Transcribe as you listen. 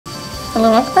Hello,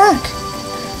 welcome back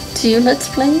to Let's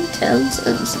Play Tales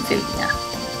of Symphonia.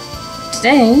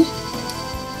 Today,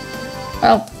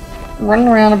 well, running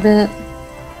around a bit.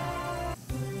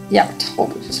 Yeah, we're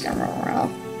totally just gonna run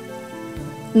around.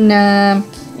 Nah, I'm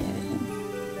kidding.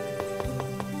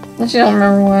 Unless you don't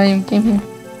remember why you came here.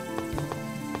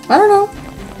 I don't know.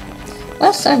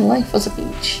 Last time life was a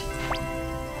beach.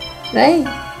 Today,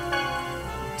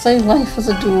 say life was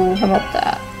a duel. How about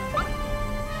that?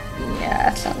 Yeah,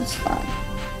 that sounds fun.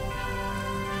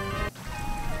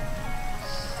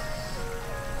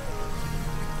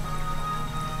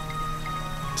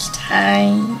 It's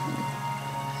time.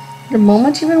 The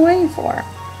moment you've been waiting for.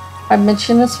 I've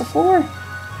mentioned this before.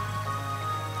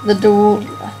 The duel.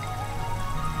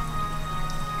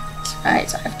 That's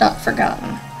right, I've not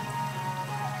forgotten.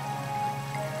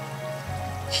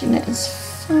 Sheena is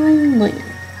finally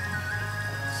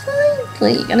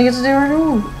gonna get to do her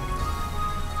duel.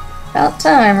 About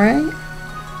time, right?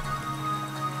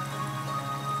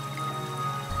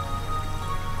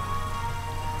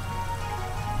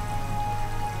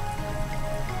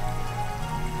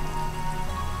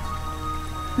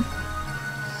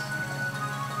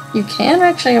 You can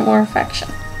actually get more affection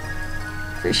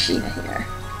for Sheena here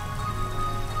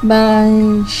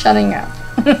by shutting up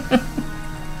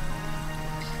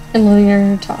and letting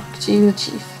her talk to you, the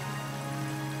chief.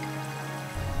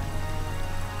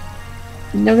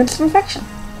 You'll get some affection.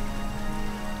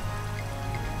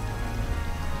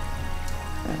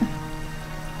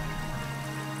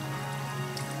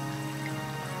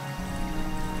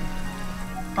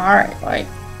 Alright, Lloyd.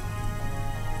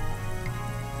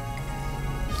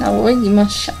 Now, Lloyd, you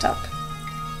must shut up.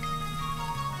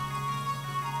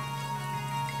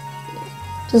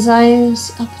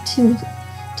 Desires opportunity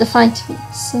to fight me,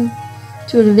 so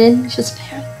to avenge his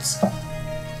parents.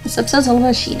 This episode's all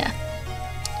about Sheena.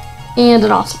 And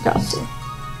an awesome costume.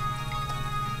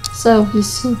 So he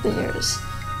still bears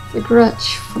the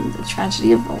grudge from the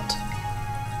tragedy of Volt.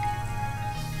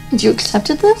 And you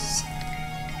accepted this?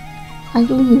 I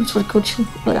believed what Coach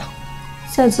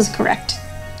says is correct.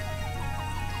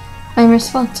 I am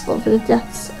responsible for the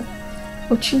deaths of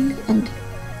Ochi and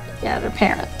their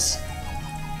parents.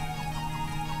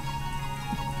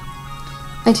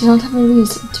 I do not have a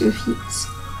reason to refuse.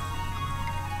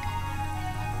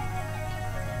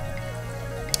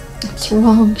 It's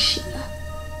wrong, Sheena.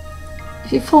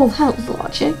 If you follow that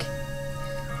logic,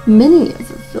 many of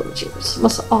the villagers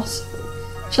must also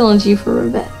challenge you for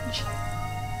revenge.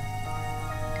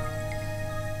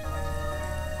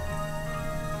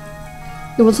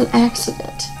 It was an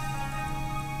accident.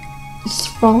 It's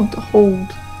wrong to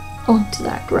hold on to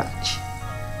that grudge.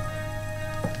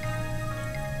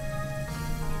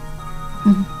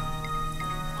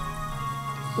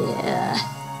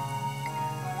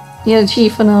 Yeah, the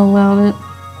chief and all about it.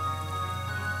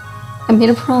 I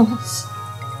made a promise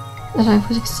that I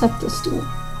would accept this duel.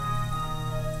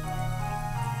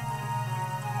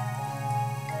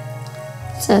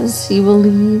 It says he will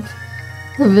leave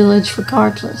the village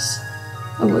regardless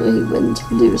of whether he wins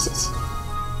or loses.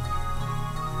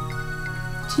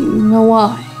 Do you know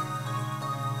why?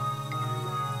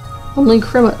 Only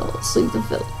criminals leave the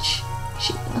village,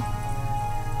 Sheena.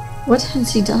 What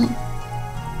has he done?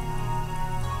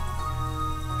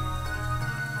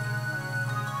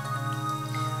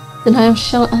 Then I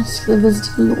shall ask the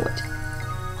visiting lord.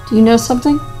 Do you know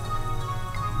something?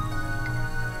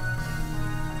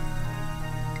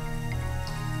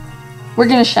 We're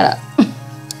gonna shut up.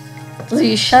 If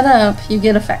you shut up, you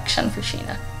get affection for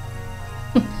Sheena.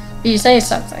 If you say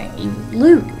something, you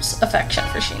lose affection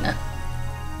for Sheena.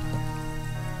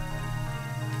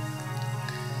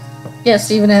 Yes,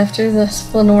 even after this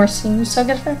Flanor scene, you still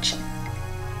get affection.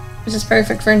 Which is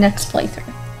perfect for next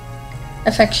playthrough.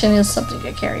 Affection is something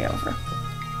to carry over.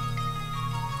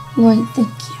 Lloyd, thank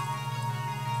you.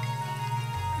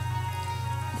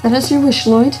 If that is your wish,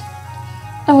 Lloyd,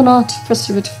 I will not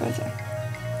pursue it further.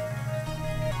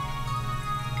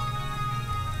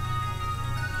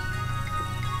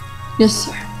 Yes,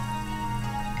 sir.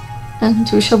 And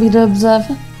who shall be the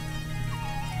observer?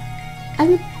 I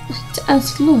would like to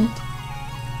ask Lloyd.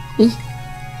 Me?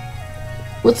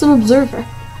 What's an observer?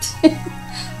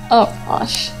 Oh,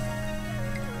 gosh.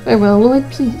 Very well, Lloyd,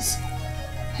 please.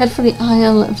 Head for the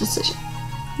Isle of Decision.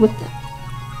 With them.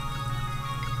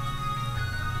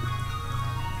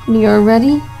 When you are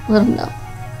ready, let them know.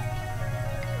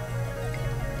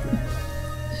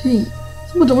 Hey,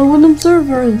 someone don't know what an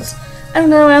observer is. I don't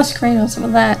know, ask Kratos some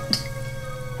of that.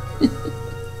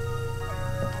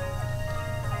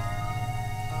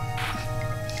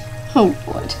 Oh,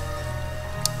 Lord.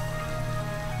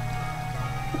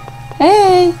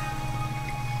 Hey!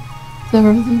 There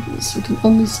are those who can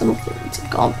only settle things in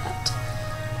combat,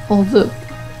 although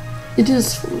it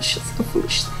is foolish, a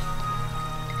foolish thing.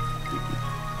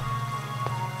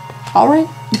 Alright.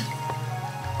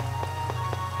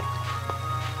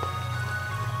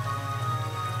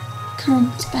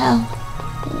 Current spell.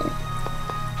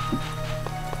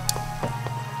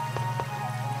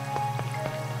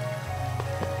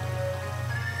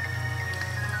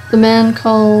 The man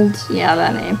called, yeah,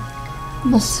 that name.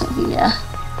 Masovia.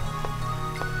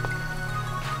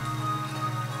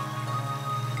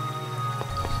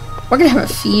 We're gonna have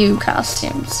a few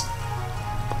costumes.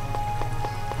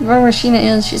 Remember where Sheena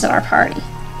is? She's at our party.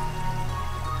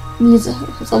 Misa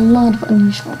has a lot of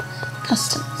unusual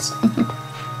customs.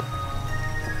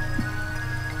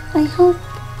 I hope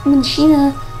me and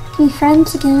Sheena can be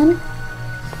friends again.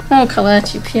 Oh,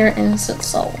 Colette, you pure innocent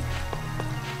soul.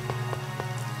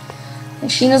 And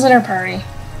Sheena's at our party.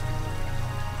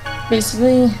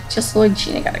 Basically, just Lloyd and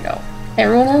Sheena gotta go.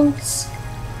 Everyone else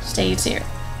stays here.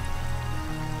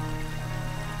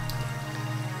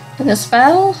 In this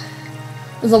battle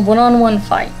is a one-on-one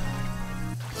fight,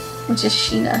 which is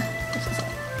Sheena.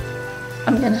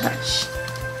 I'm gonna hush.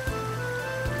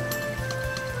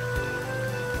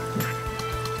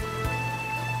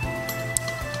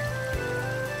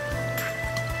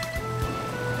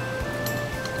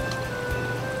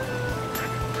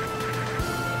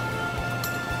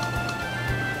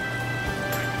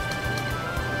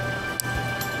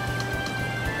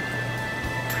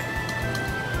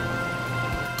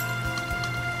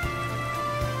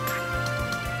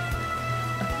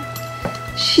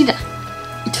 Sheena,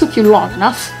 it took you long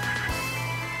enough.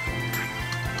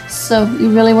 So, you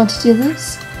really want to do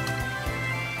this?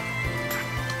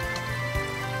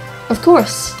 Of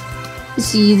course.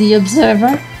 Is he the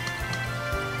observer?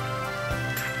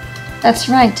 That's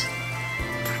right.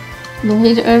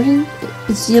 Lloyd Irving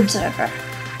is the observer.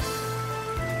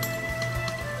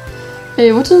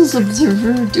 Hey, what does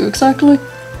observer do exactly?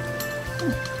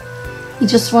 He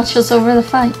just watches over the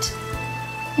fight.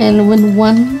 And when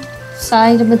one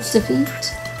side admits defeat,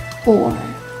 or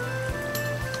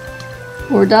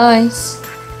dies,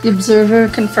 the observer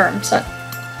confirms it.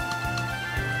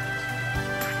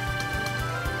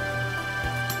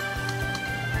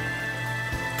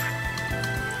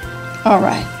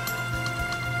 Alright.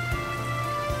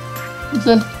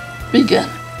 Then begin.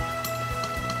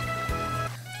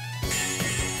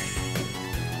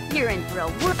 You're in for a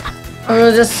whoop.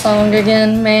 Oh, this song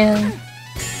again, man.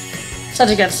 Such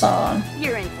a good song.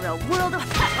 You're in for a world of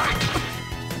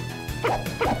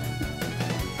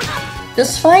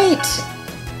This fight,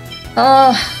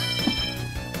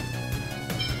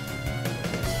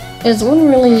 is one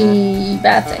really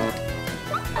bad thing.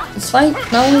 This fight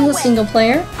not only is a single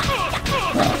player,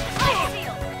 well,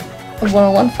 a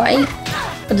one-on-one fight,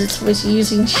 but it's with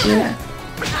using Sheena,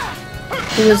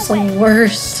 who is the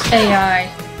worst AI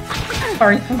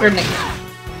party member in the game.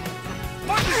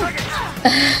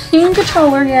 Human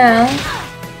controller, yeah.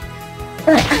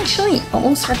 But I actually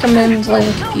almost recommend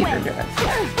letting the computer do it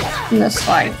in this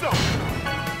fight.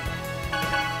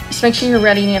 Just make sure you're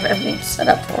ready and you have everything set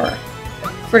up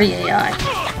for the AI.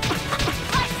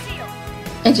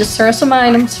 And just throw some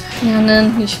items, and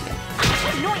then you should go.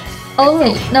 Oh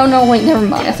wait, no, wait, never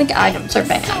mind. I think items are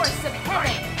banned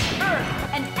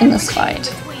in this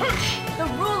fight.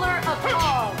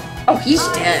 Oh, he's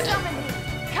dead.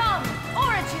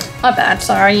 My bad,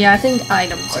 sorry. Yeah, I think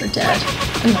items are dead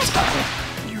in this fight.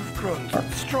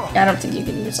 Yeah, I don't think you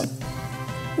can use them.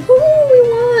 Woohoo, we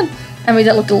won! I made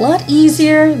that look a lot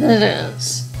easier than it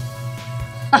is.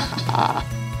 Hahaha.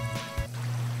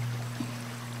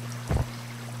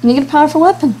 And you get a powerful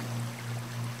weapon.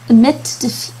 Admit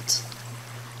defeat.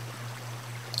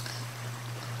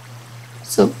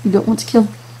 So, you don't want to kill me?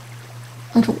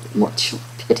 I don't want your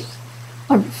pity.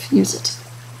 I refuse it.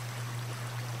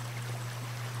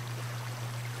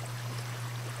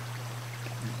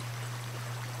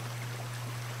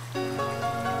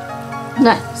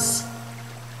 Nice.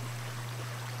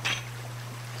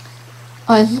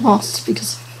 I lost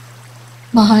because of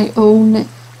my own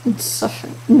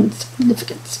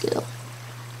insignificant skill.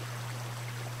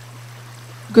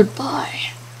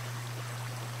 Goodbye.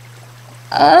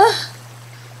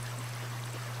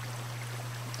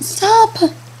 Stop!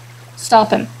 Stop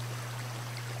him.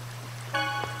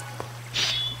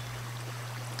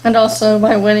 And also,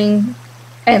 by winning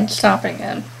and stopping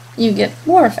him, you get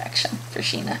more affection for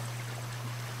Sheena.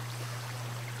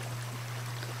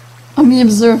 I'm the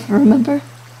observer, remember?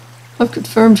 I've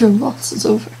confirmed your loss is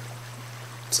over.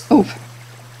 It's over.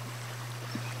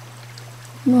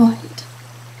 Lloyd.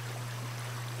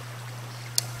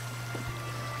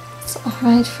 So,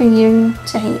 alright for you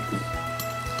to hate me.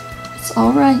 It's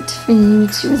alright for you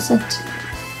to resent me.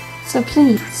 So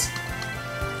please.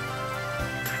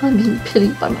 I'm being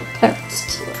pitied by my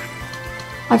parents too.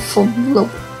 I've fallen lower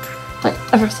than I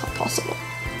ever thought possible.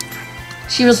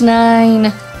 She was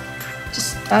 9.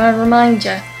 Just thought I'd remind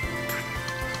ya.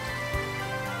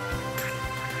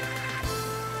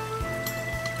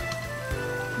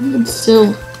 Even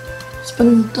still, it's better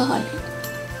than dying.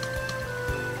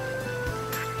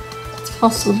 It's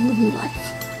possible to live a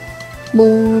life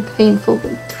more painful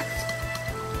than death.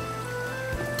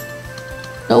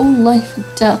 No life and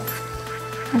death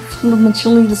are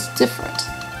fundamentally this different.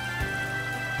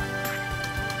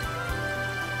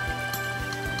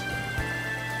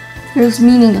 There is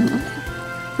meaning in living.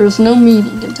 There is no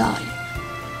meaning in dying.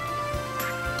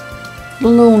 It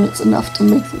alone is enough to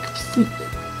make them completely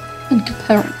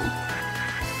incomparable.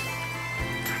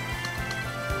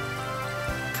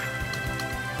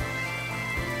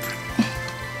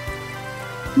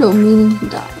 No meaning in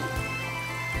dying.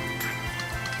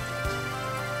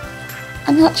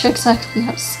 I'm not sure exactly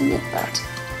how to say it, but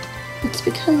it's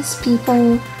because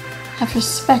people have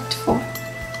respect for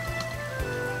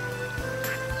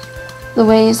the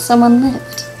way someone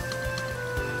lived.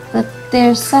 That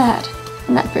they're sad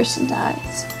when that person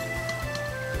dies.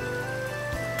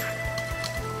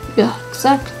 Yeah,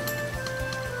 exactly.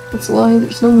 That's why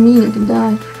there's no meaning in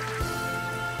dying.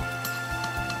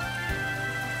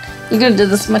 You could have did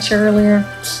this much earlier.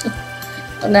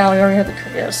 But now we already have the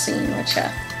Kratos scene, which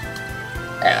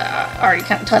already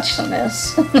kind of touched on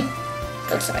this. So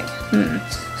it's like,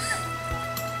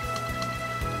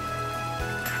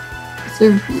 Is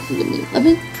there meaning in me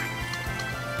living?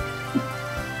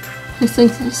 I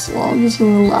think that as long as you're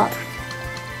alive,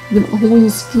 you can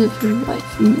always give your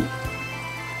life meaning.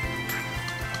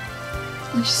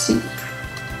 I see.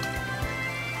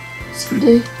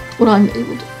 Someday, when I'm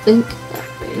able to think that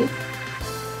way,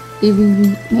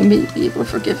 maybe I may be able to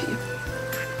forgive you.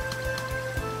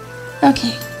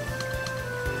 Okay.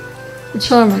 The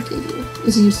charm I gave you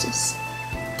is useless.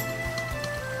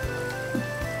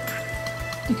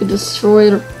 You can destroy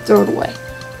it or throw it away.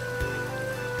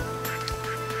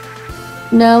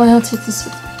 Now I'll take this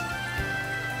with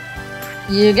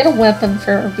me. You get a weapon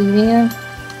for beating him.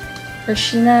 For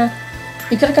Sheena.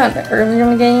 You could have gotten it earlier in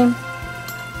the game.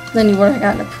 Then you would have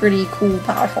gotten a pretty cool,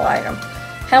 powerful item.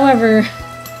 However,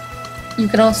 you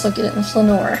can also get it in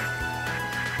Flanor.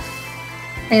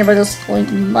 And by this point,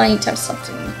 you might have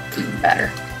something even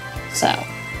better. So,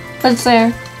 but it's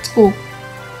there. It's cool.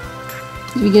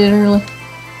 Did we get it early?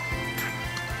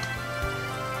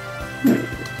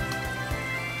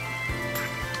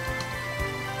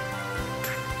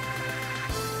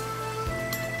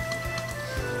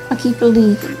 I'll keep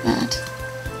believing that.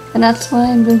 And that's why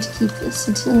I'm going to keep this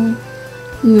until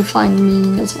you find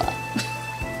meaning as well.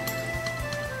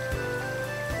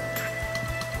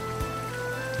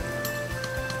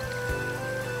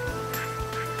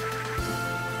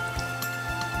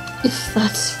 If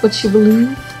that's what you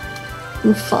believe,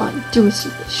 then fine, do as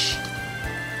you wish.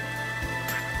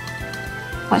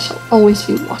 I shall always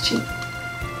be watching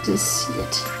to see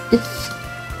it. If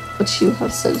what you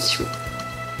have said is true,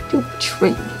 don't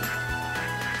betray me.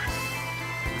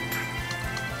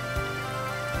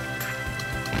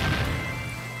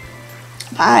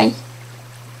 Bye.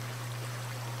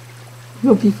 I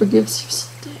hope he forgives you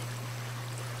someday.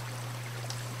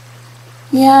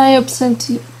 Yeah, I upset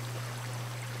you.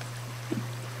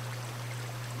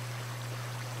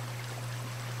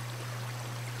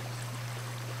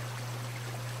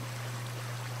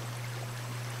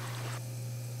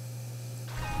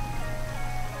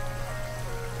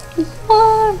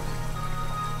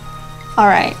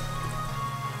 Alright.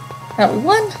 Now we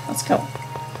won. Let's go.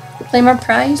 Claim our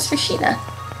prize for Sheena.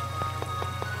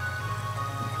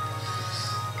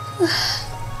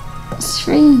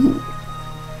 Strange.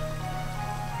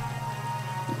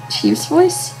 Chief's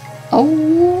voice?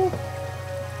 Oh.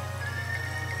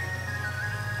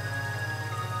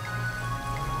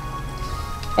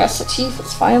 Yes, the chief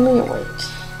is finally awake.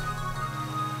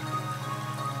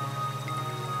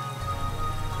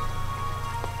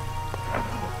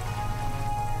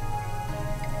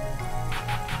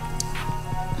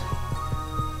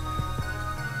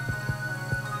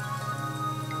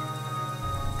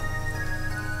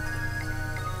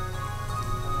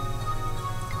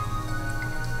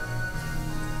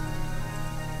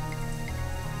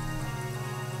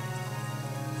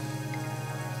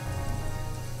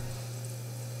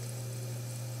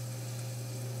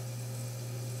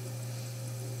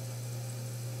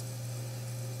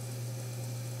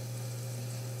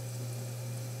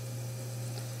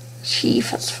 Chief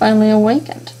has finally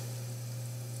awakened.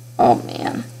 Oh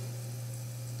man.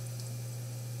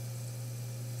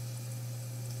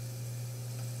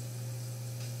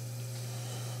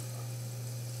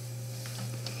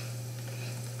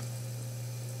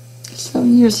 So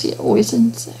years he always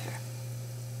ends there.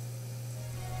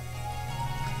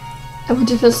 I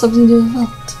wonder if it's something to do with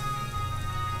that.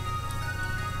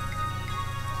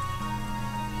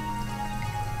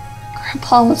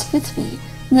 Grandpa was with me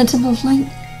in the Temple of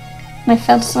Light, and I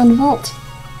found his own vault.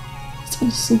 It's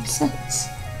makes some sense.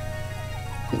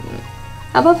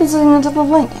 How about visiting the Temple of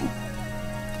Lightning?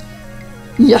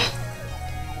 Yeah.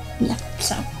 Yeah,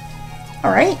 so.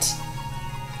 Alright.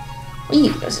 We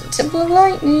go to the Temple of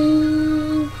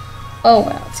Lightning. Oh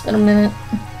wow, it's been a minute.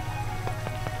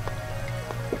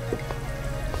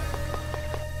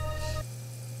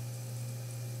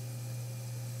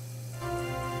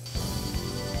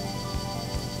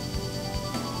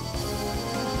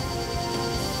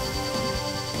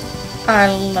 I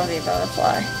love the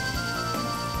butterfly.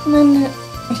 And then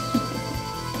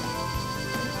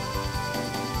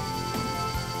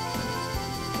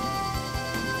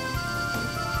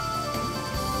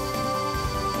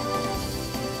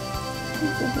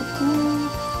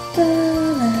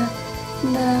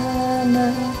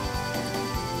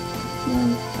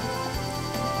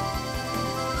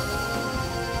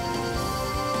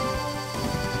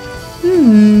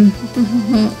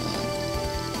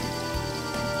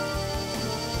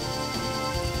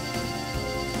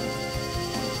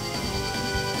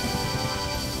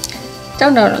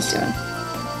don't know what I was doing.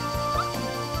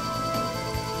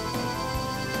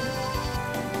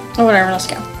 Oh, whatever, let's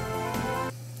go.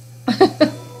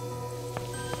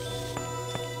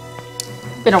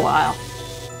 Been a while.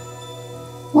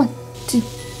 1, 2,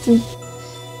 3,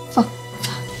 4, 5.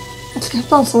 Let's get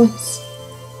both ways.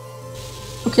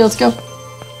 Okay, let's go.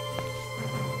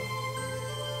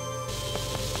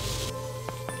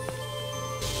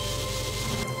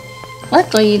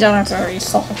 Luckily, you don't have to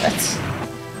resolve it.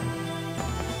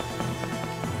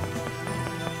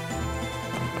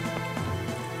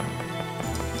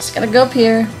 Just gotta go up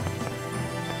here.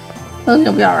 Well,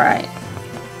 you'll be alright.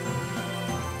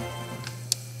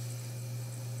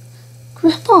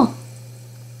 Grandpa!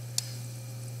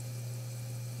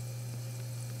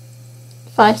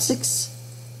 5, 6,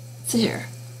 there.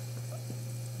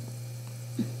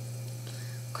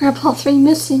 Grandpa 3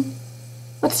 missing.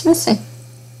 What's missing?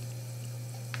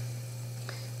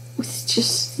 With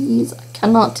just these, I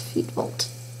cannot defeat Volt.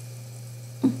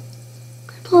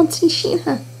 Grandpa and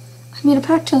Sheena. I made a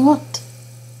pact to unlocked.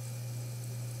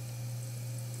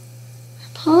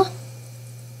 Grandpa?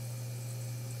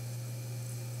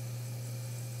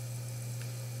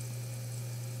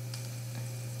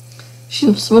 She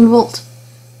knows someone Volt.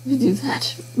 If you do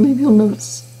that, maybe you'll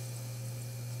notice.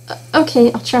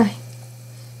 Okay, I'll try.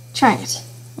 Try it.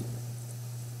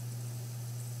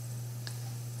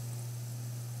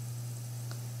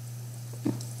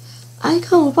 I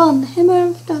call upon the hammer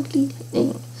of godly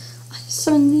lightning. I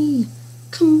summon thee.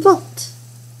 Come Volt.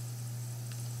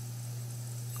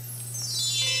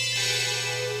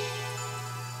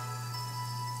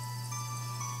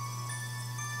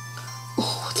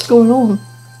 Oh, what's going on?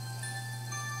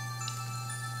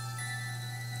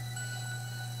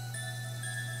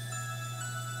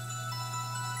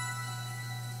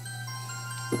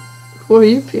 Who are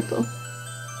you people?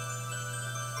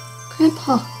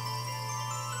 Grandpa.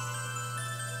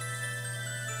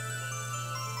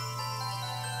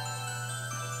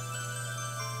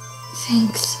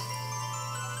 Thanks.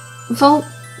 Volt,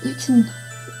 you can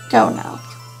go now.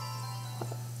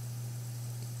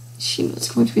 She was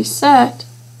going to be sad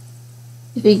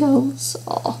if he goes.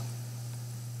 Oh.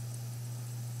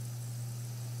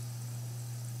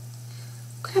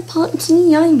 Grandpa, it's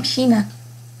me. I'm Sheena.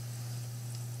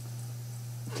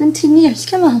 17 years,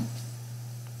 come on.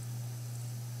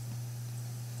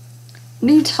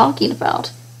 What are you talking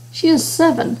about? She is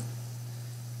 7.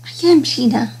 I am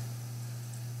Sheena.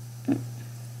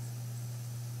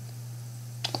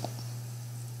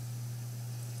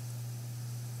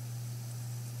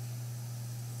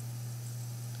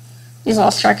 He's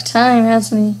lost track of time,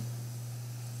 hasn't he?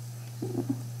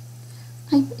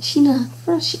 I'm Sheena,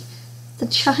 the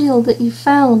child that you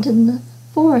found in the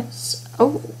forest.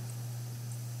 Oh.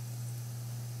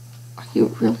 Are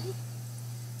you really?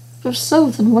 If so,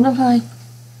 then what have I?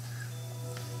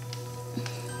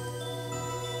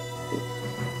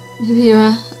 Maybe you're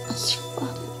a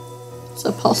Is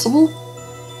that possible?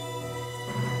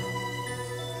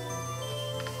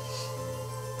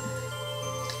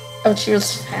 Oh, she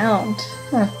was found.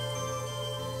 Huh.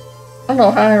 I don't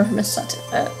know how I missed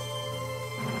that.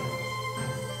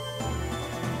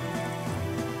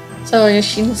 So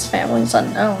Sheena.s family is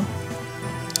unknown.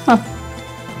 Huh.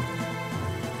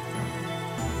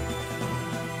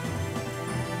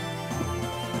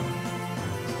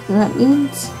 And that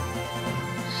means...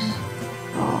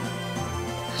 Oh,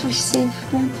 how do we save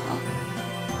Grandpa?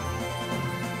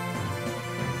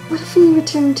 What if he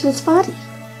returned to his body?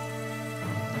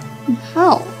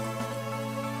 How?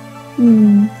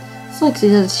 It's likely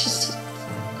that it's just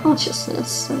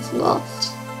consciousness that's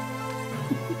lost.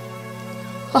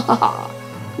 Haha,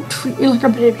 don't treat me like a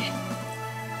baby.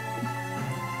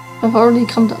 I've already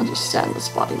come to understand this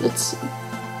body, let's see.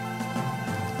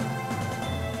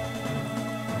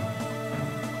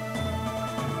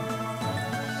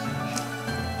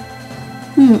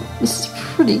 This is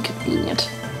pretty convenient.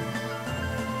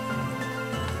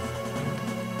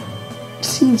 It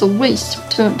seems a waste to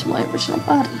return to my original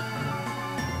body.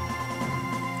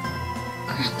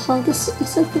 Grandpa, this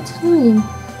isn't the time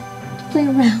to play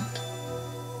around.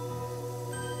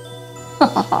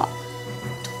 Hahaha,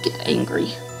 don't get angry.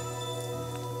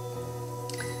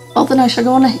 Well, then I shall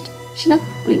go on ahead. Sheena,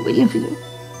 what are you waiting for you?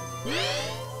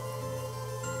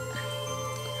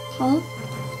 Huh?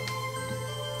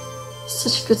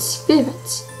 Such good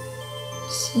spirits.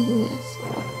 See this.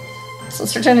 So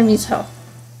let's return to Mizo.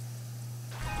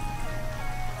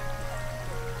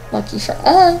 Lucky for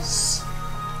us.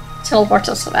 Teleport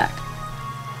us back.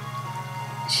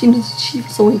 Sheena's chief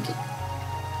is awakened.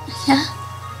 Yeah?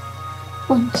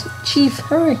 One, chief,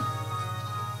 hurry.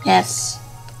 Yes.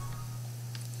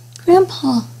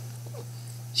 Grandpa.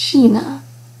 Sheena.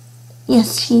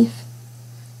 Yes, chief.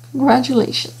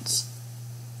 Congratulations.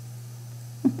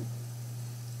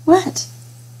 What?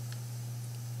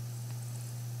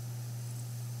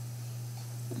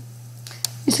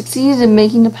 You succeeded in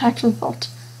making the pact with Vault.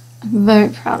 I'm very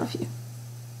proud of you.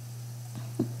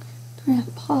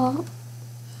 Grandpa,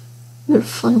 they're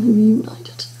finally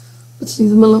reunited. Let's leave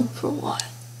them alone for a while.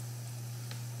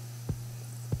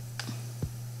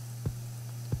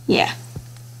 Yeah.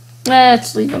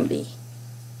 Let's leave them be.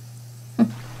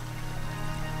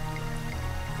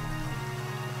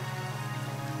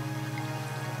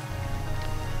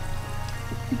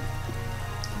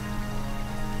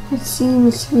 It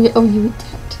seems we owe you a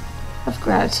debt of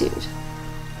gratitude.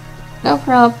 No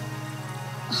problem.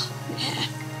 Oh, yeah.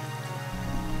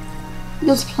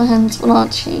 Those plans will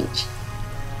not change.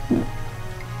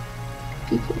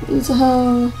 People need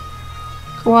to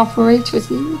cooperate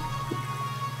with you.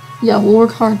 Yeah, we'll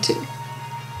work hard to.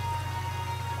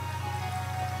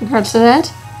 In regards to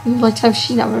that, we would like to have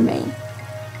Sheena remain.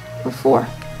 Before.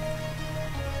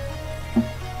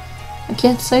 I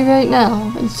can't say right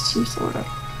now. It's Chief's order.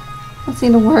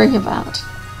 Nothing to worry about.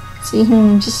 See,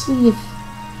 just leave.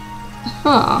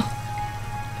 Huh.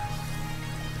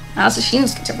 So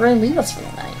Sheena's going to temporarily leave us for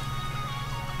the night.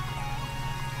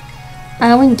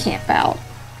 We can camp out.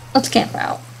 Let's camp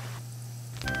out.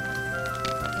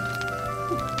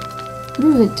 What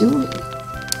are they doing?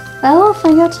 Well, we'll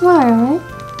find out tomorrow, right?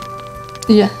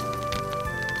 Yeah.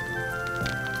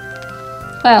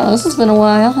 Wow, this has been a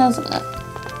while, hasn't it?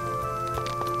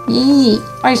 Yee!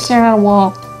 I stare at a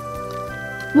wall.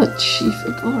 The Chief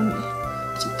Igari.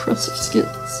 It's impressive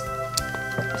skills.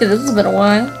 Okay, this has been a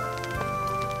while.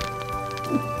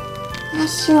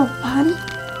 Astral body?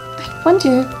 I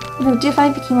wonder what I would do if I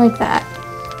became like that.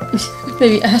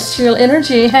 Maybe astral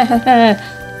energy. It's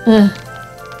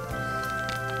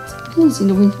amazing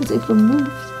the way he was able to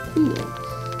move freely.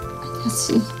 I guess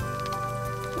see.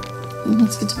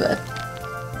 Let's get to bed.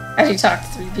 After you talk to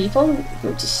 3 people,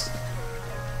 we'll just...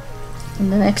 And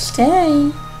the next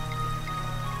day...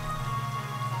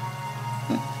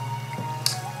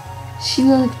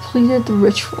 Sheena completed the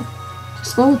ritual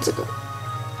just moments ago.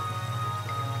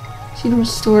 Sheena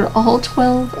restored all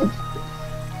 12 of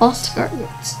the lost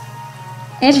guardians.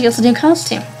 And she gets a new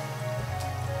costume.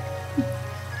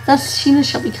 Thus, Sheena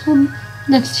shall become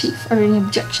next chief. Are there any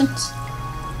objections?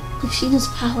 With Sheena's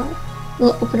power,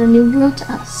 will open a new world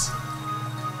to us.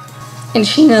 And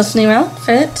Sheena's new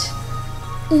outfit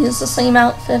is the same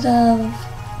outfit of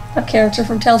a character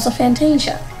from Tales of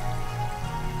Fantasia.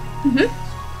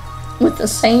 With the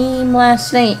same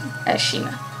last name as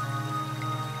Sheena.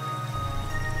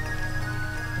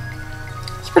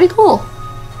 It's pretty cool.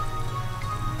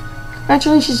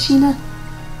 Congratulations, Sheena.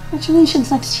 Congratulations,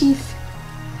 next chief.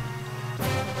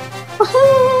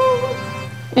 Woohoo!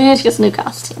 And she gets a new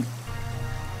costume.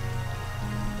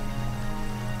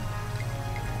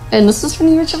 And this is from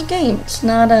the original game. It's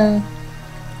not a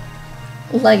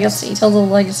legacy. Tell the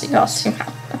legacy costume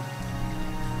out.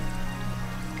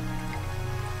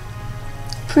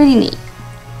 Pretty neat.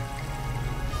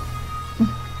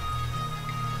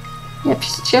 Yep,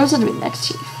 she's chosen to be next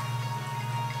chief.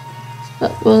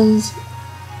 That was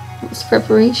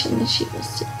preparation as she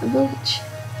was to the village.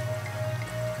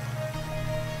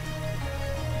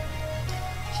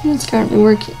 She is currently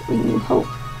working with New Hope,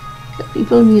 the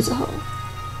people in Musical.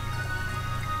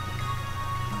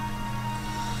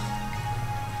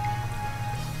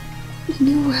 The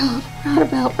new world brought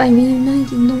about by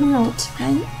reuniting the worlds,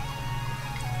 right?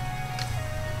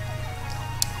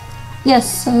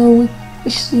 Yes, so we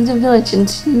should lead the village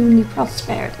into new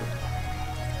prosperity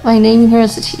by naming her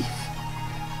as the chief.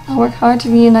 I'll work hard to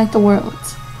reunite the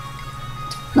worlds,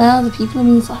 to allow the people of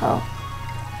Misaho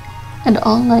and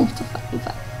all life to finally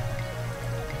fight.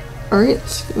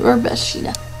 Alright, do our best,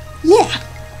 Sheena. Yeah!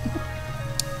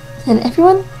 And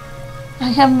everyone, I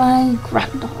have my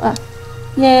granddaughter.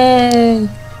 Yay!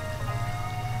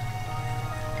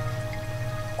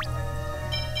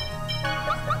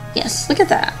 Yes, look at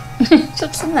that. It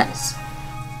looks so nice.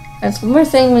 That's one more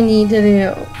thing we need to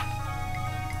do.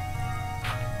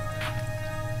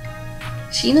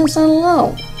 Sheena's not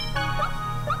alone.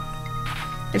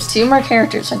 There's 2 more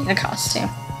characters I need a costume.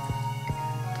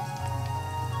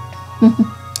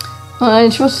 I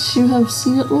trust you have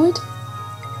seen it, Lloyd?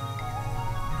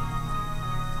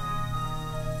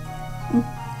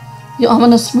 The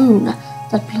ominous moon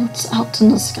that floats out in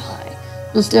the sky.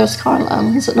 Is there's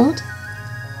Carlisle, is it not?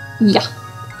 Yeah,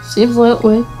 seems that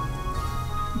way.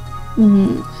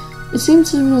 It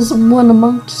seems there is one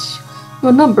amongst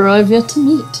your number I've yet to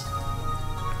meet.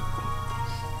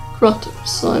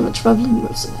 Kratos, I'm a traveling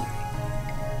mercenary.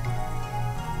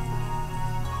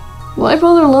 Why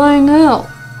bother lying now?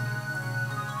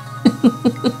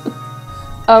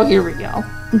 Oh, here we go.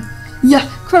 Yeah,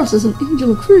 Kratos is an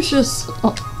angel of Crucius.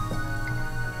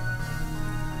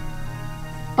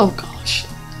 Oh gosh.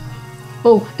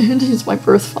 Oh, and he's my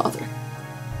birth father.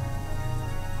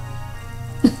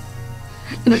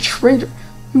 And a traitor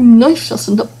who knifed us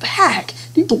in the back.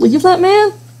 Do you believe that,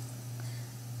 man?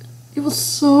 It was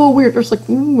so weird. There's like,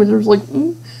 ooh, and there's like,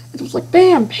 ooh. It was like,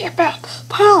 bam, bam, bam,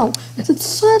 pow. And then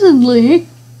suddenly,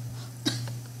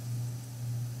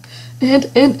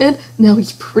 and now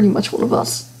he's pretty much one of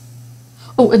us.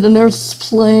 Oh, and then there's this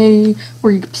play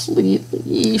where he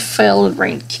completely fell and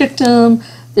Rain kicked him.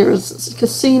 There's this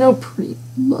casino, pretty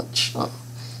much.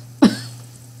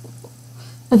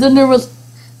 And then there was,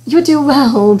 you do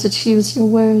well to choose your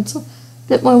words a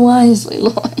bit more wisely,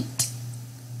 Lloyd.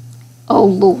 Oh,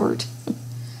 Lord.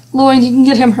 Lloyd, you can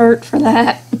get him hurt for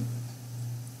that.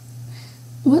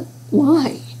 What?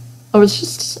 Why? I was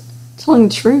just telling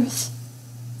the truth.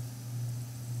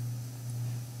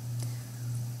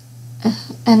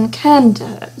 And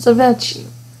candor is a virtue,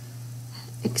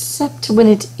 except when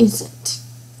it isn't.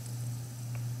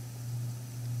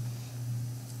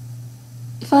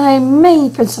 If I may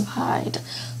provide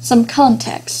some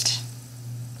context.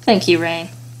 Thank you, Rain.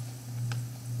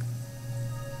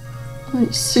 I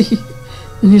see.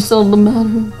 And you settled the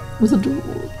matter with a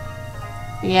duel.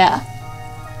 Yeah.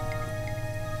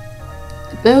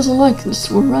 It bears a likeness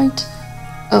to a rite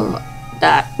of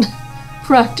that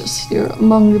practice here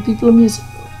among the people of Musical.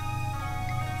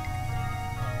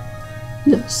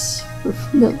 Yes, we're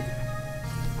familiar.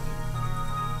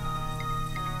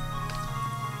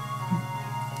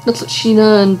 That's what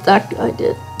Sheena and that guy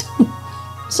did.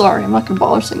 Sorry, I'm not gonna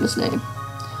bother saying his name.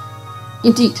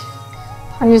 Indeed,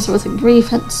 parties with a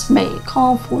grievance may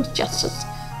call forth justice.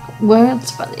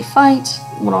 Words, but they fight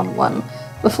one-on-one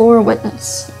before a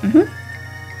witness. It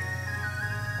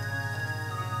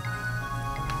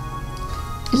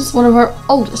is one of our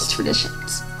oldest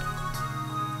traditions.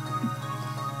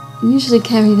 Usually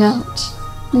carried out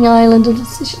on the island of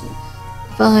Decision,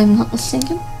 if I'm not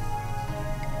mistaken.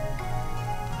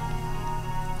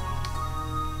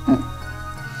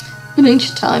 In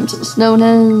ancient times, it was known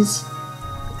as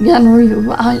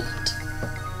Ganryu Island.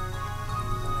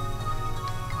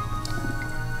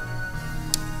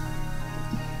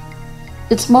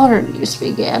 Its modern use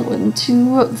began when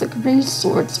 2 of the greatest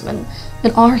swordsmen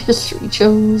in our history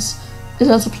chose it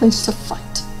as a place to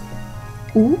fight.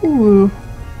 Ooh.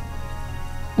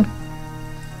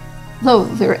 Though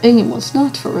their aim was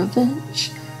not for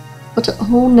revenge, but to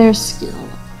hone their skill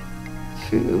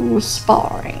through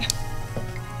sparring.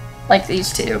 Like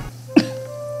these 2.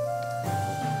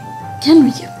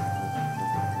 Ganryu.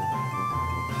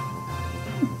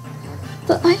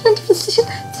 The island of Decision,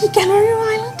 the Ganryu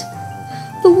Island?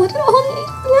 The one and only.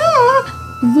 Ah!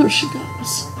 There she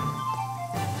goes.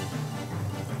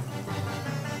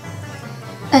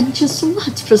 And just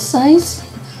what precisely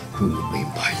do you mean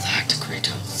by that,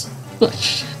 Kratos? Oh,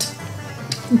 shit.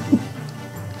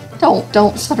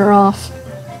 Don't set her off.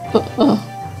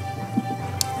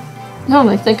 Now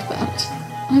that I think about it,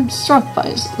 I'm struck by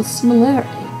the similarity.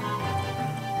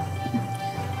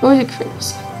 Lord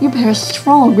Kratos, you bear a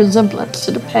strong resemblance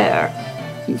to the pair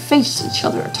who faced each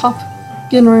other atop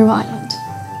Ginru Island.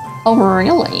 Oh,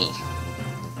 really?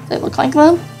 They look like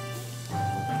them?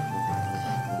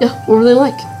 Yeah, what were they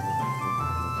like?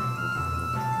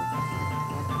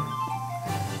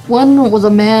 One was a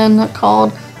man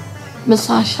called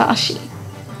Musashi,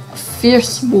 a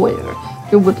fierce warrior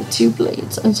who wore the two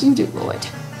blades, as you do, Lord.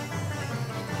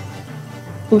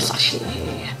 Musashi.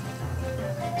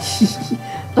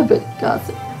 I bet he got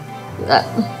that.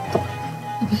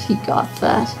 I bet he got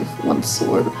that. If one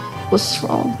sword was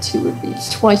strong, two would be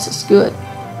twice as good.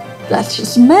 That's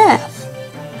just math.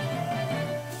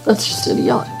 That's just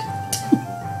idiotic.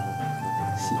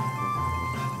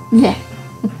 Yeah.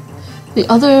 The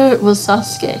other was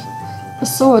Sasuke, a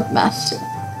sword master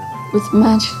with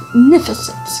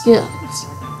magnificent skills.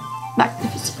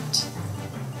 Magnificent.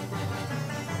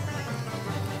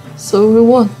 So who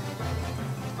won?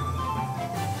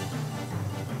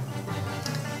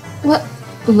 What,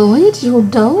 Lloyd, you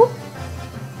know?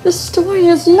 This story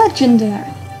is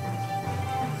legendary.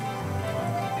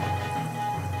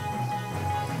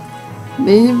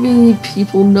 Maybe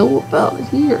people know about it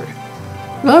here.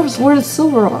 But I was wearing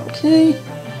silver on, okay?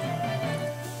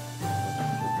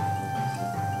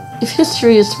 If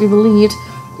history is to be believed,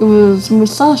 it was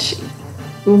Musashi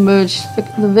who emerged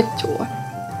the victor.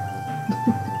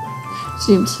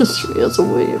 Seems history has a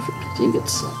way of repeating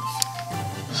itself.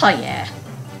 Oh yeah.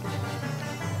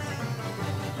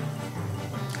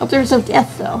 Hope there's no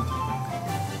death though.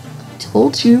 I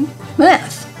told you,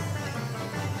 math.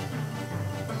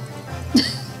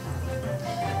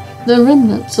 The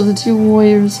remnants of the two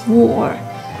warriors' war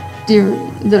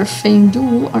during their famed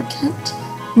duel are kept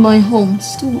in my home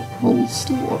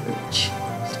storage.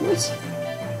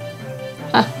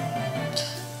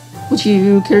 Would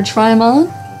you care to try them on?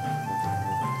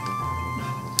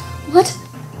 What?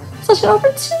 Such an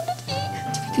opportunity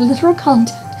to make literal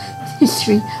content with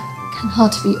history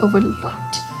cannot be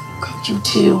overlooked. Could you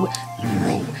two?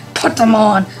 Put them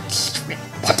on.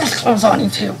 Put those clothes on, you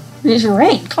two. It's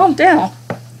rain. Calm down.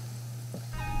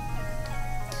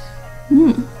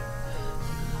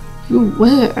 You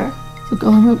wear the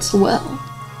garments well.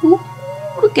 Ooh,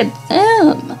 look at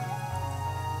them.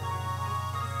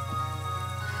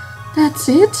 That's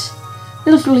it.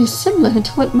 They look really similar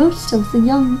to what most of the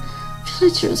young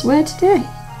villagers wear today.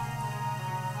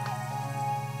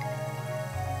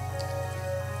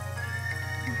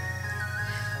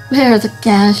 Where are the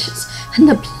gashes and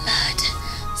the blood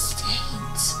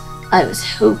stains? I was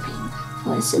hoping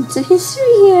for a sense of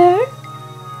history here.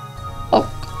 Oh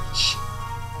gosh.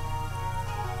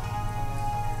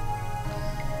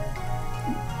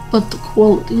 But the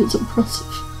quality is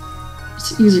impressive.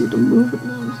 It's easier to move in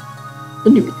them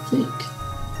than you would think,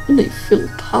 and they feel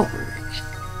empowering.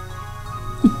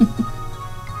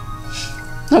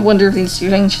 I wonder if these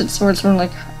two ancient swords were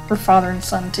like her father and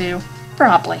son too.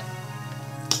 Probably.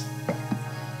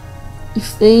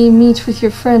 If they meet with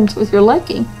your friends with your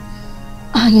liking,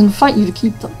 I invite you to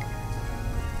keep them.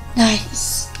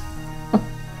 Nice.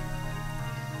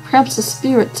 Perhaps the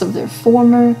spirits of their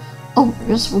former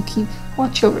owners will keep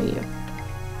watch over you.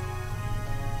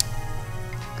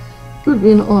 It would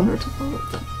be an honor to follow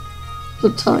them for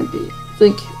the time being.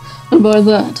 Thank you. And by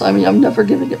that, I mean I'm never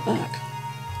giving it back.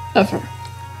 Ever.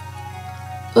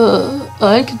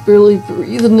 I could barely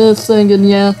breathe in this thing, and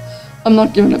yeah, I'm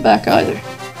not giving it back either.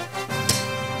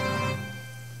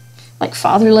 Like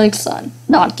father, like son,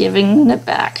 not giving it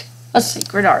back. A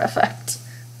sacred artifact.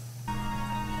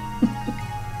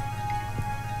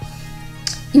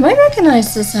 You might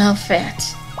recognize this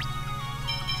outfit.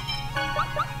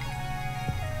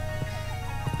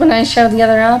 When I showed the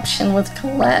other option with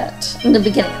Colette in the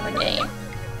beginning of the game,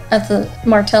 at the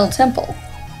Martel Temple,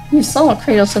 you saw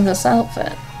Kratos in this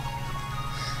outfit.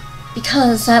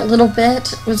 Because that little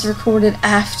bit was recorded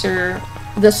after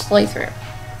this playthrough.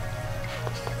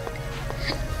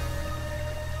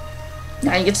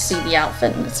 Now you get to see the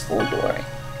outfit in its full glory.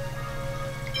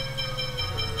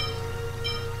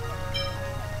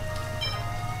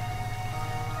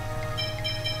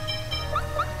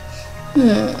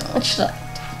 What should I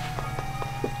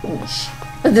do?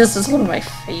 But this is one of my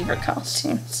favorite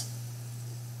costumes.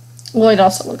 Lloyd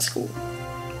also looks cool.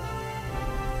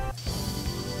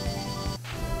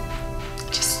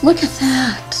 Just look at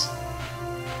that.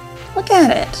 Look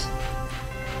at it.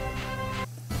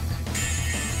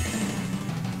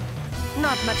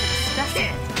 Not much of a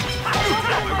specimen.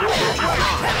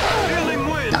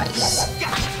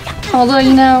 Nice. Although,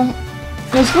 you know,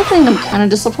 there's one thing I'm kind of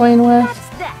disappointed with. What's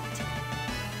that?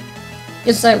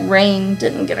 It's that Rain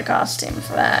didn't get a costume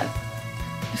for that.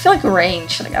 I feel like Rain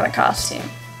should have got a costume.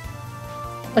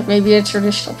 Like maybe a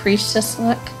traditional priestess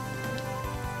look.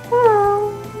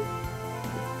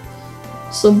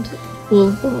 Someday we'll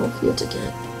evolve yet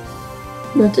again.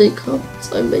 When that day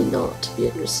comes, I may not be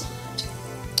at your side.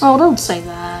 Oh, don't say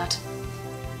that.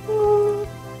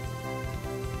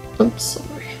 I'm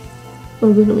sorry.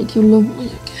 I'm gonna make you lonely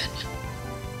again.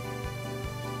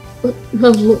 But you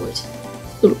have Lloyd.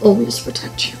 He'll always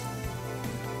protect you.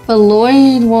 But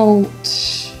Lloyd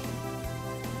won't.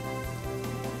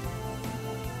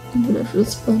 Even after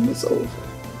this fun is over,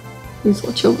 please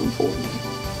watch over for me.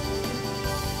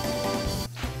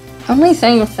 Only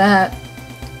thing with that,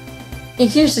 you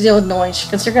can use to deal with noise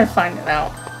because you're gonna find it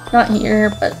out. Not here,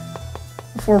 but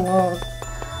before long.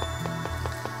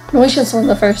 Noise is one of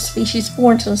the first species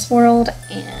born to this world,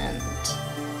 and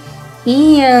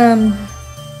he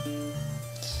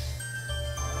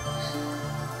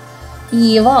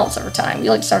evolves over time. He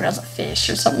like started as a fish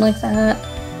or something like that,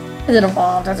 and then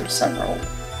evolved over several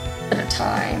at a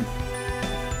time.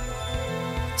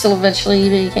 Till eventually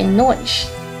he became Noish.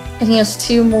 And he has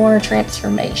 2 more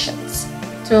transformations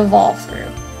to evolve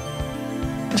through,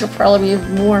 which will probably be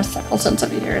more thousands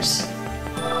of years.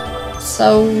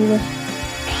 So,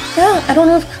 yeah, I don't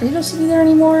know if Kratos will be there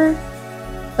anymore,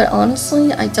 but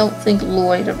honestly, I don't think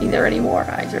Lloyd will be there anymore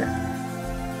either.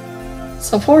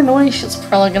 So poor Noish is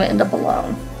probably going to end up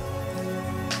alone.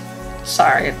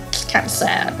 Sorry, it's kind of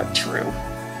sad, but true.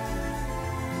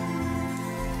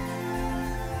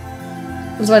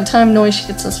 Because by the time Noish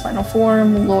gets his final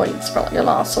form, Lloyd's probably gonna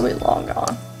also be long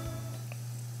gone.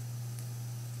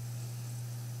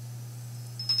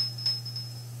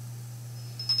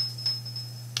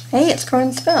 Hey, it's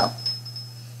Corin's spell.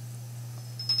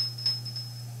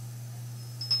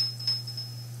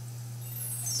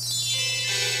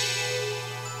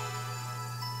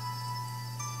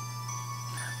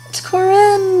 It's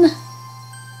Corin!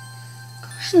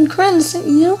 Corin, is it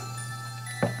you?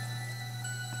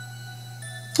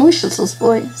 I wish this was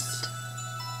voiced.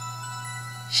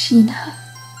 Sheena,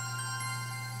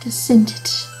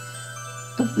 descendant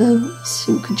of those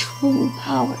who control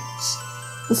powers,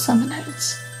 the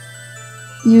summoners.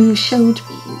 You showed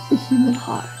me the human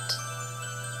heart.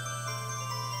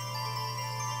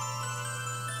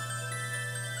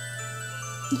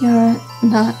 You're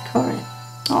not Corin.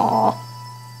 Aww.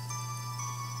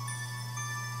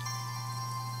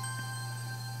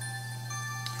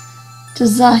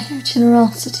 Desire,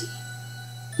 generosity,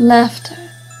 laughter,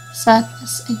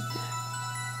 sadness, anger.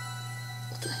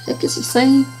 What the heck is he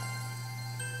saying?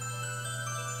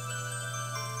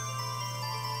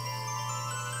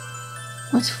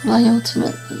 What will I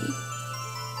ultimately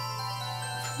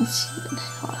from this human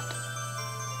heart?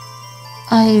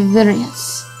 I,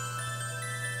 Various,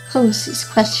 pose these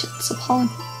questions upon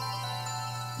you.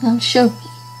 Now show me.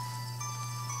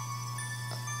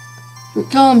 Here it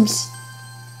comes.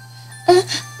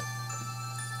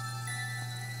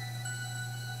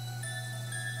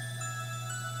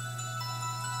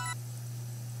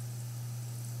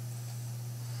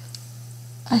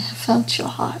 I have felt your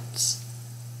hearts.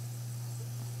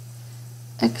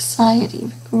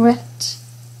 Anxiety, regret.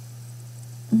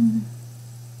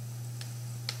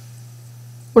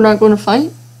 We're not going to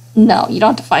fight? No, you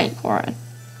don't have to fight, Corin.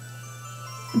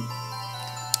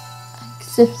 I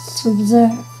exist to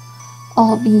observe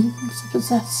all beings that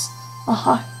possess a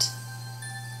heart.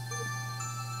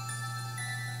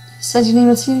 You said your name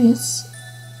was Furious.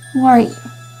 Who are you?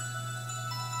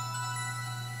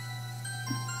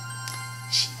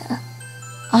 Sheena.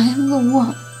 I am the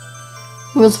one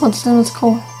who was once known as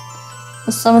Corin.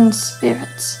 The summoned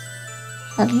spirits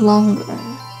had longer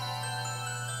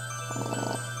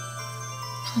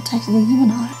contacted the human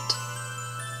heart.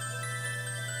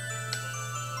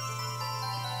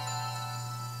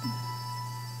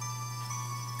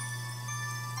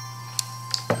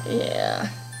 Yeah.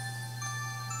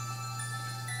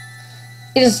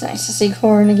 It is nice to see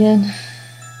Corin again.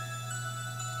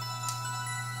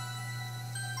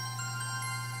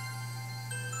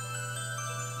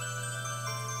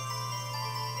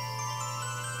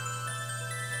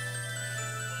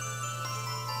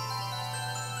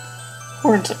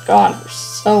 Corin's been gone for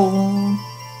so long.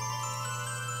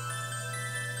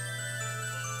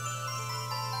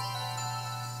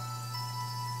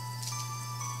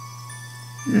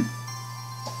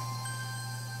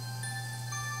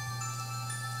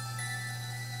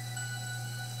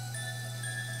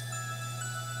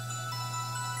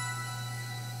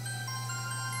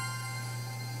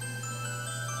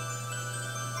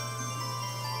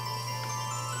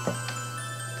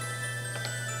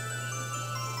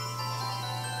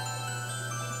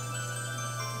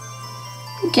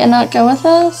 You cannot go with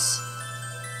us?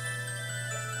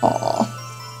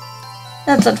 Aw.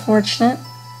 That's unfortunate.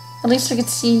 At least we could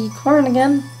see Corn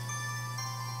again.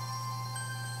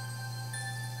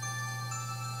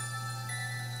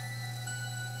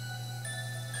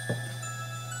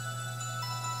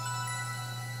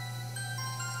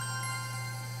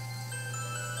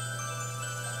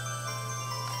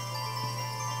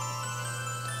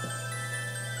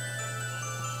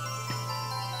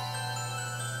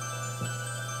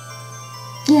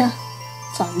 Yeah,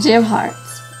 songs you have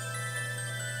hearts.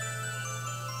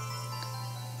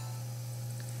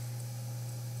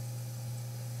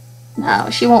 No,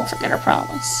 she won't forget her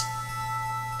promise.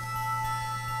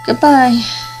 Goodbye.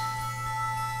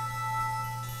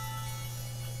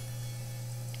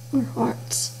 Our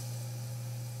hearts.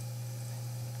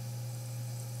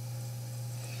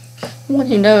 One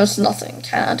who knows nothing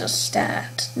can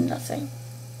understand nothing.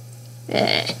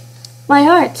 Eh. My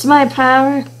heart's my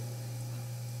power.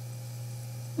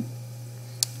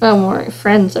 Don't worry,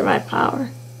 friends are my power.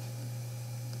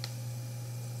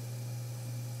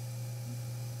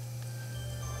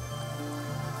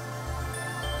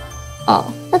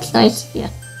 Oh, that's nice of you.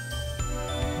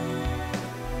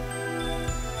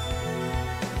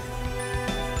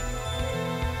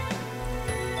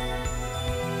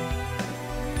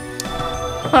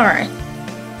 Alright.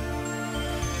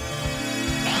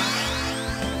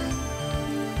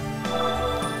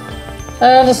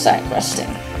 The side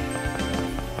questing.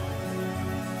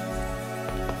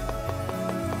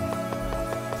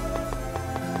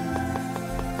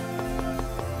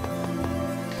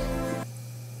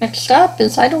 Next stop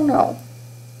is, I don't know.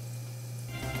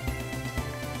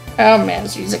 Oh man,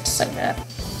 this music's so good.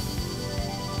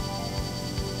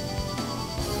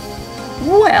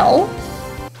 Well,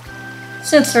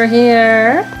 since we're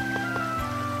here,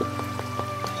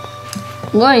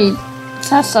 Lloyd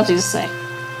has something to say.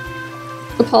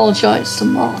 Apologize to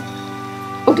Mom.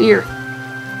 Oh dear.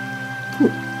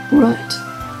 Right.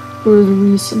 You're the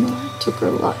reason I took her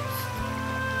life.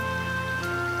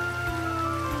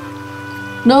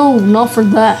 No, not for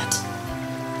that.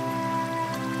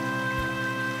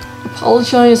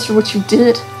 Apologize for what you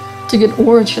did to get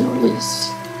Origin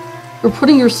released. You're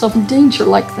putting yourself in danger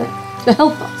like that to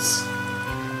help us.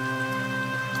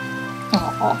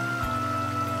 Aww.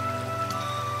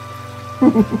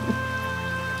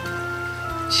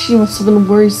 She must have been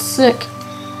very sick,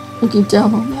 looking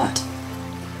down on that.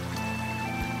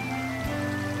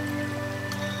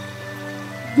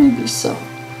 Maybe so.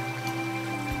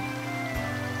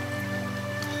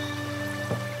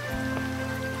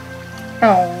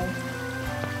 Oh.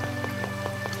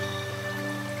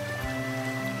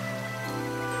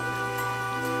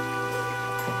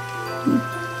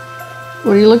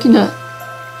 What are you looking at?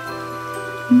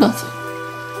 Nothing.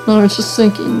 No, I was just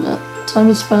thinking that time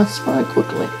has passed by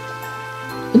quickly.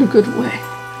 In a good way.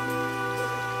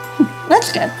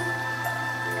 That's good.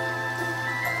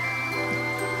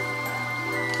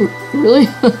 Really?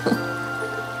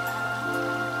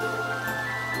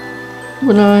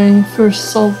 When I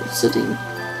first saw the city,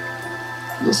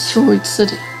 the destroyed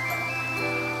city,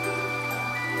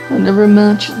 I never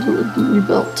imagined it would be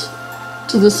rebuilt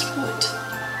to this point.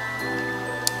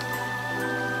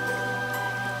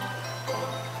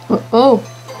 Oh,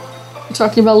 you're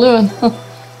talking about Lewin, huh?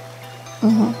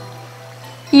 Uh-huh.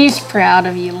 He's proud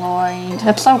of you, Lloyd.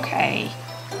 That's okay.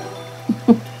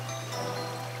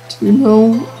 Do you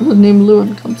know where the name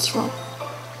Lewin comes from?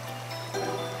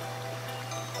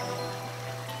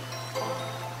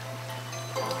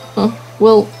 Huh?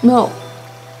 Well, no.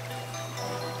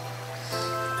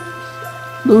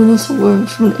 Lewin is a word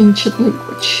from an ancient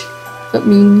language that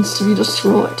means to be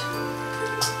destroyed.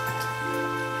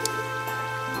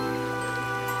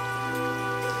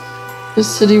 This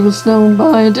city was known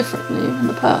by a different name in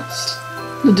the past,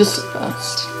 the distant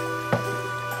past.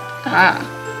 Ah.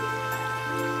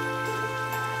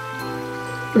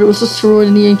 But it was destroyed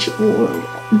in the ancient war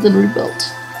and then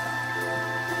rebuilt.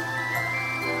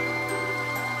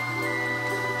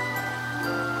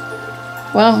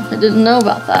 Well, I didn't know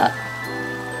about that.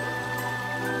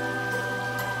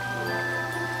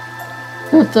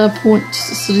 At that point,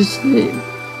 the city's name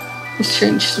was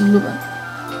changed to Lewin,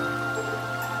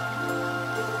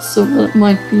 so that it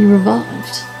might be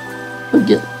revived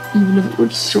again, even if it were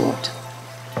destroyed.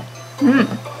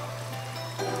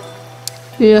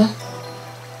 Yeah,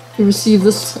 you received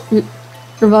this, it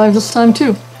revived this time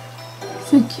too.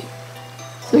 Thank you.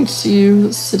 Thanks to you,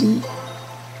 the city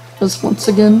has once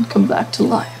again come back to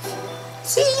life.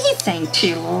 See, he thanked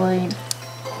you, Lloyd.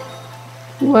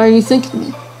 Why are you thanking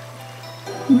me?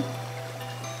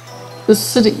 This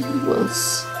city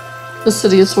was The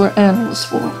city is where Anna was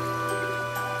born.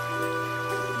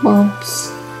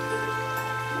 Moms.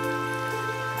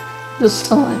 This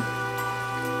time,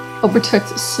 I'll protect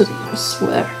the city, I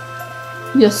swear.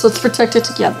 Yes, let's protect it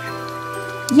together.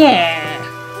 Yeah.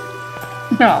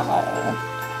 No.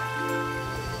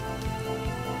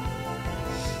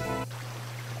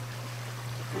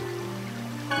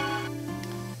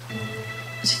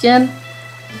 Which again,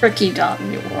 Fricky Dawn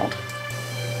New World.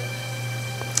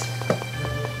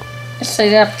 I say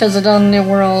that because of Dawn New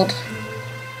World.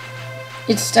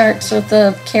 It starts with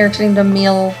a character named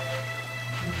Emil.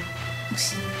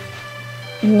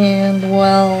 And,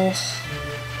 well,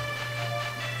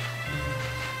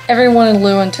 everyone in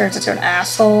Lewin turns into an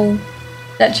asshole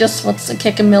that just wants to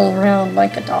kick Emil around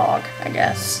like a dog, I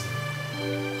guess.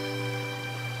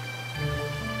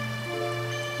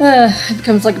 It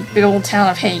becomes like a big old town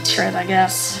of hatred, I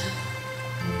guess.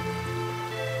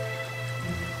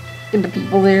 And the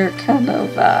people there are kind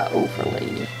of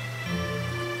overly,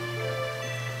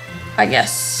 I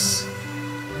guess,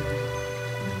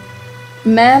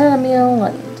 mad at Emil,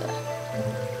 and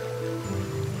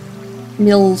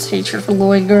Emil's hatred for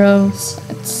Lloyd grows.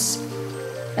 It's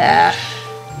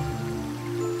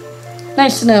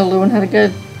nice to know Lewin had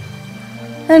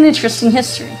an interesting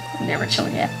history in the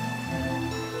original game.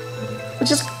 Which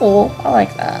is cool. I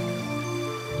like that.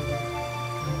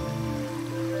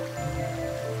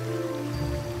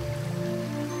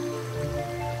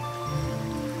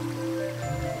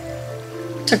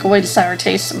 Took away the sour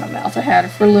taste in my mouth I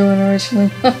had for Lewin originally.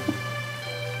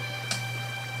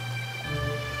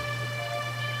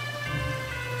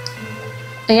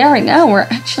 Yeah, right now we're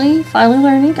actually finally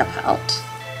learning about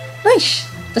Niche,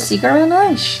 the secret around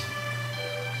Niche.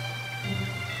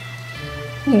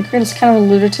 I mean, Kratos kind of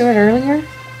alluded to it earlier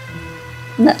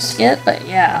in that skit, but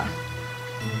yeah.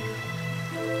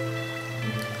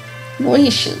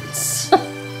 Noishes.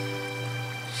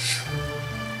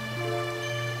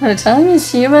 By the time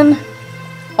he's human,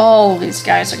 all of these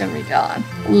guys are gonna be gone.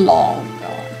 Long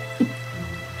gone.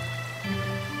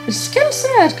 Which is kind of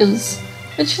sad, because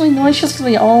eventually Noishes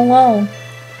gonna be all alone.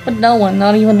 With no one,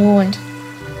 not even Lloyd.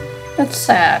 That's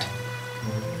sad.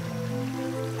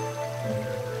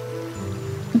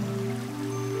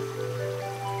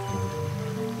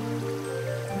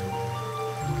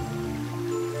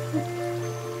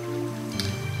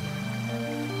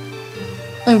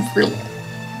 I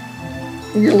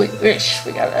really wish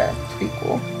we got a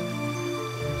prequel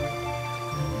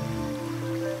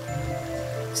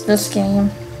to this game.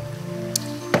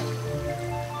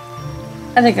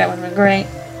 I think that would have been great.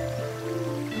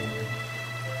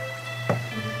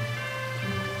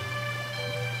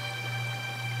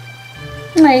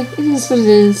 Hey, it is what it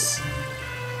is.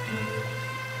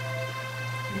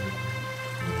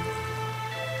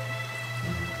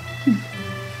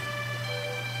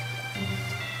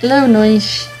 Hello,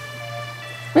 Noish.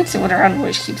 Makes me wonder how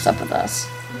Noish keeps up with us.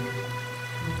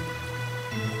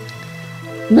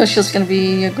 Noish is gonna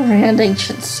be a grand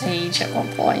ancient sage at one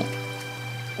point.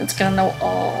 It's gonna know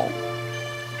all.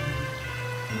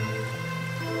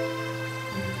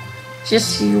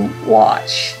 Just you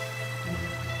watch.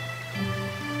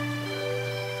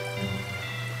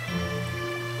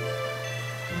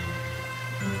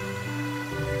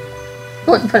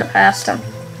 Wouldn't put it past him.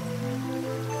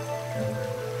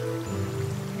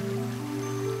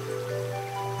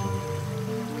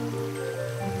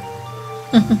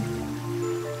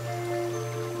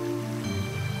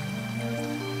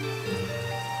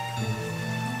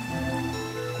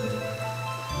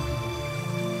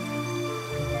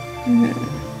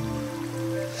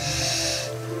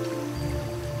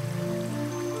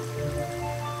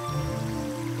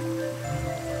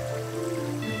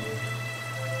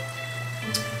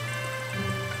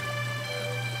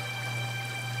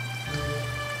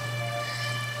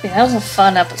 Yeah, that was a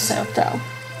fun episode, though.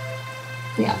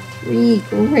 We got 3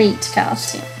 great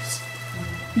costumes.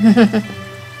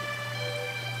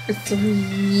 For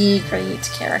 3 great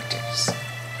characters.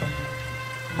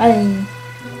 I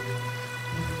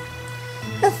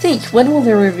think, when will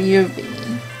the review be?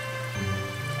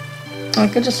 I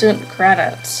could just do it in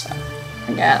credits,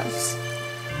 I guess.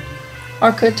 Or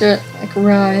I could do it like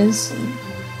Rise and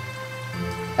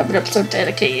have an episode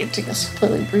dedicated to just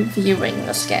completely reviewing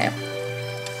this game.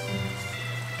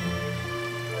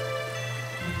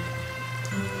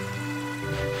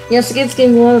 Yes, it gets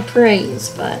getting a lot of praise,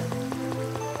 but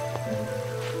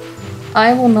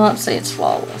I will not say it's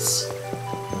flawless.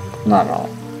 Not at all.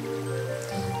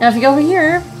 Now, if you go over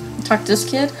here and talk to this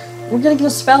kid, we're gonna get a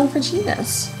spell for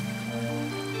Sheena.s.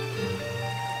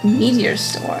 Meteor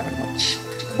Storm, which is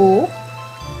pretty cool.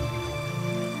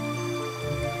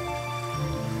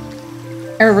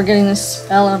 Or we're getting the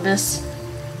spell of this.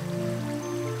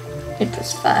 It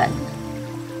was fun.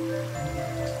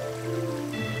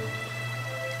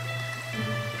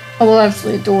 I will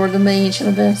absolutely adore the Mage in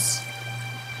Abyss.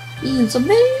 He is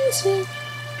amazing.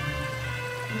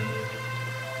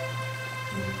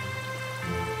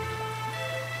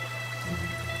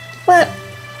 But,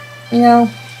 you know,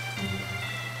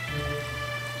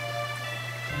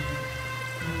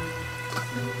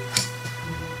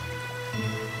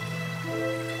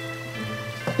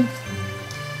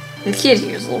 the kid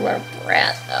here is a little bit of a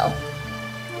brat, though.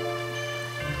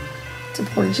 It's a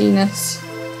poor Sheena.s.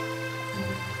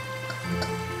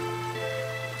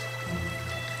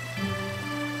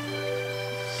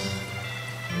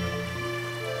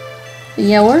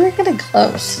 Yeah, we're getting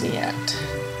close yet.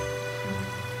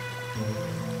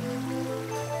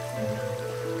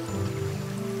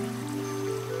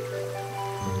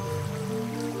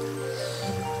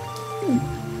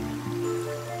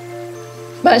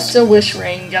 But I still wish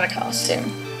Rain got a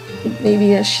costume.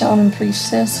 Maybe a shaman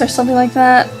priestess or something like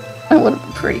that. That would have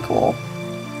been pretty cool.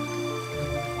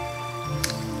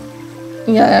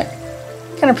 Yeah,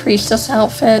 kind of priestess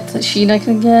outfit that Sheena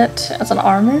can get as an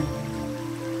armor.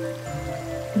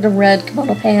 The red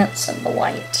kimono pants and the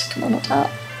white kimono top.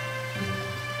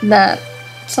 That,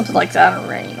 something like that in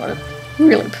Rain would have been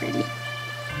really pretty.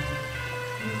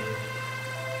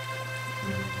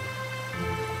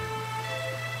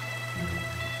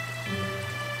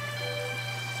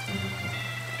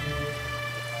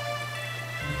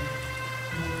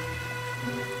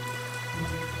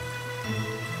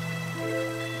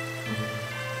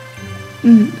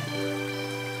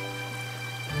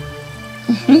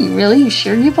 Really? You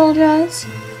sure you apologize?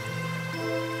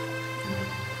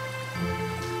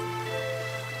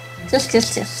 Just.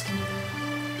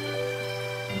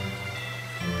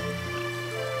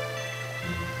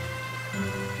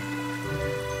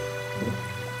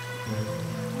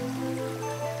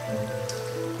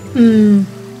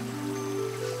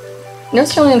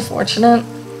 It's really unfortunate.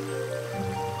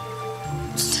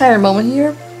 This entire moment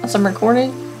here, as I'm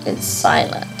recording, is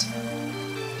silent.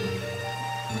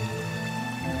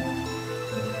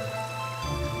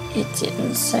 It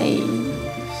didn't save.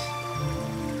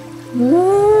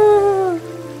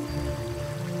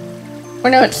 Or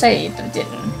no, it saved, but it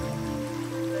didn't.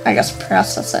 I guess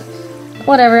process it.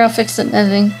 Whatever, I'll fix it in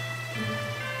editing.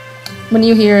 When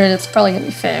you hear it, it's probably gonna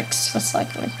be fixed, most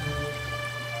likely.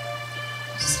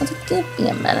 Just give me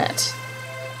a minute.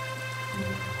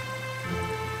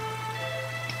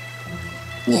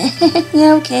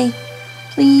 Yeah, okay.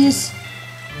 Please.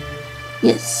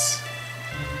 Yes.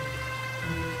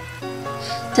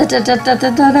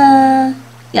 Da.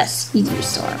 Yes, we do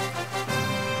Storm.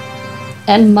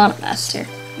 And Monomaster.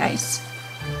 Nice.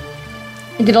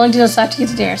 You can only do this after you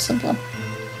get to Dare Simple.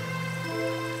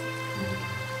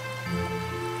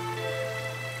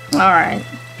 Alright.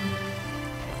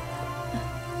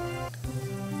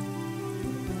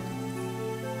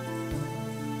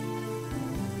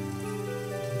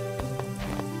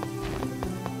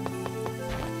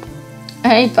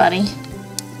 Hey, buddy.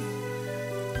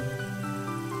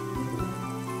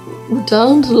 We're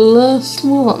down to the last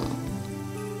one.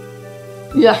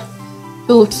 Yeah,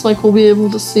 it looks like we'll be able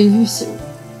to save you soon.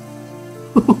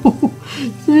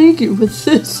 Thank you for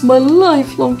this, my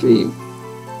lifelong dream.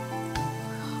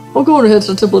 I'm going to head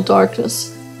to the Temple of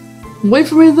Darkness. Wait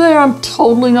for me there, I'm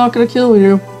totally not going to kill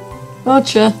you.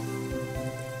 Gotcha.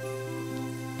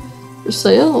 For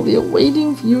sale, I'll be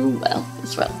awaiting for you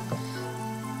as well.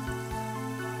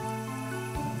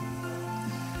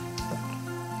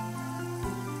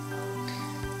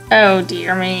 Oh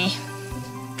dear me.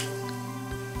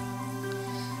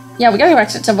 Yeah, we gotta go back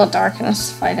to the Temple of Darkness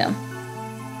to fight him.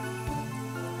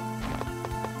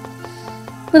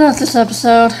 But not this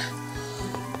episode.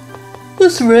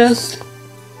 Let's rest.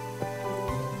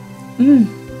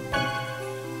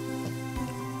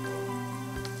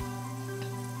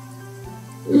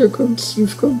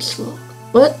 You've grown strong.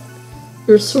 What?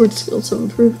 Your sword skills have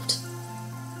improved.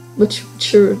 But you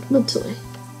matured mentally.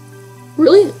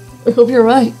 Really? I hope you're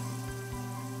right.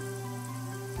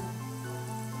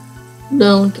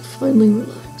 Now I can finally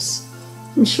relax.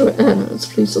 I'm sure Anna is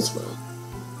pleased as well.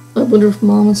 I wonder if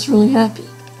Mom is really happy.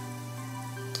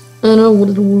 Anna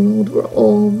wanted a world where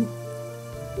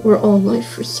all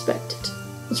life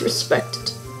is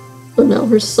respected. But now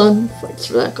her son fights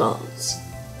for that cause.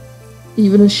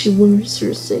 Even as she worries for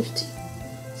his safety.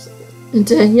 And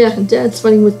Dad's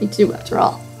fighting with me too, after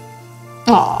all.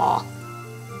 Aww.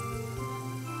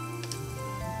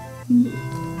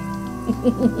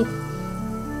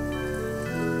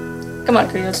 Come on,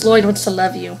 Kratos. Lloyd wants to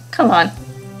love you. Come on.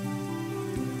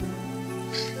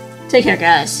 Take care,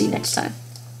 guys. See you next time.